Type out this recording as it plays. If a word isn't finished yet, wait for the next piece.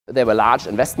They were large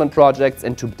investment projects,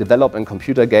 and to develop a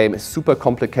computer game is super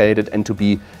complicated, and to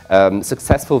be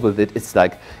successful with it,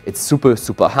 it's super,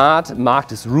 super hard.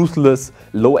 Market is ruthless,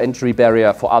 low entry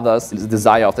barrier for others. The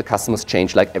desire of the customers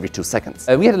change like every 2 seconds.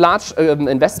 We had a large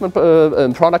investment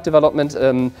product development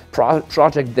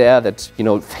project there that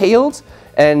failed,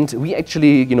 and we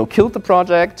actually killed the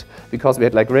project because we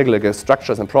had like regular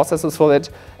structures and processes for it.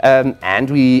 And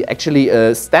we actually,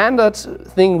 a standard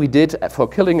thing we did for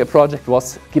killing a project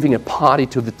was giving a party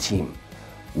to the team.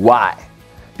 Why?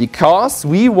 Because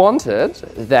we wanted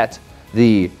that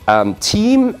the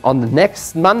team on the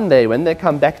next Monday, when they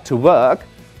come back to work,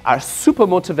 are super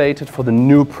motivated for the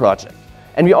new project.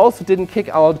 And we also didn't kick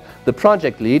out the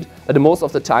project lead, but most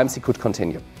of the times he could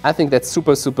continue. I think that's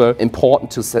super, super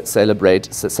important to celebrate.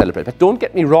 But don't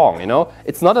get me wrong,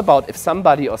 it's not about if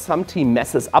somebody or some team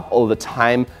messes up all the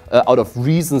time out of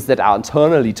reasons that are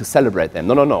internally to celebrate them.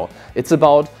 No. It's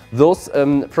about those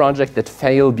projects that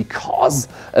fail because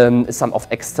some of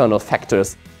external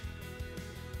factors.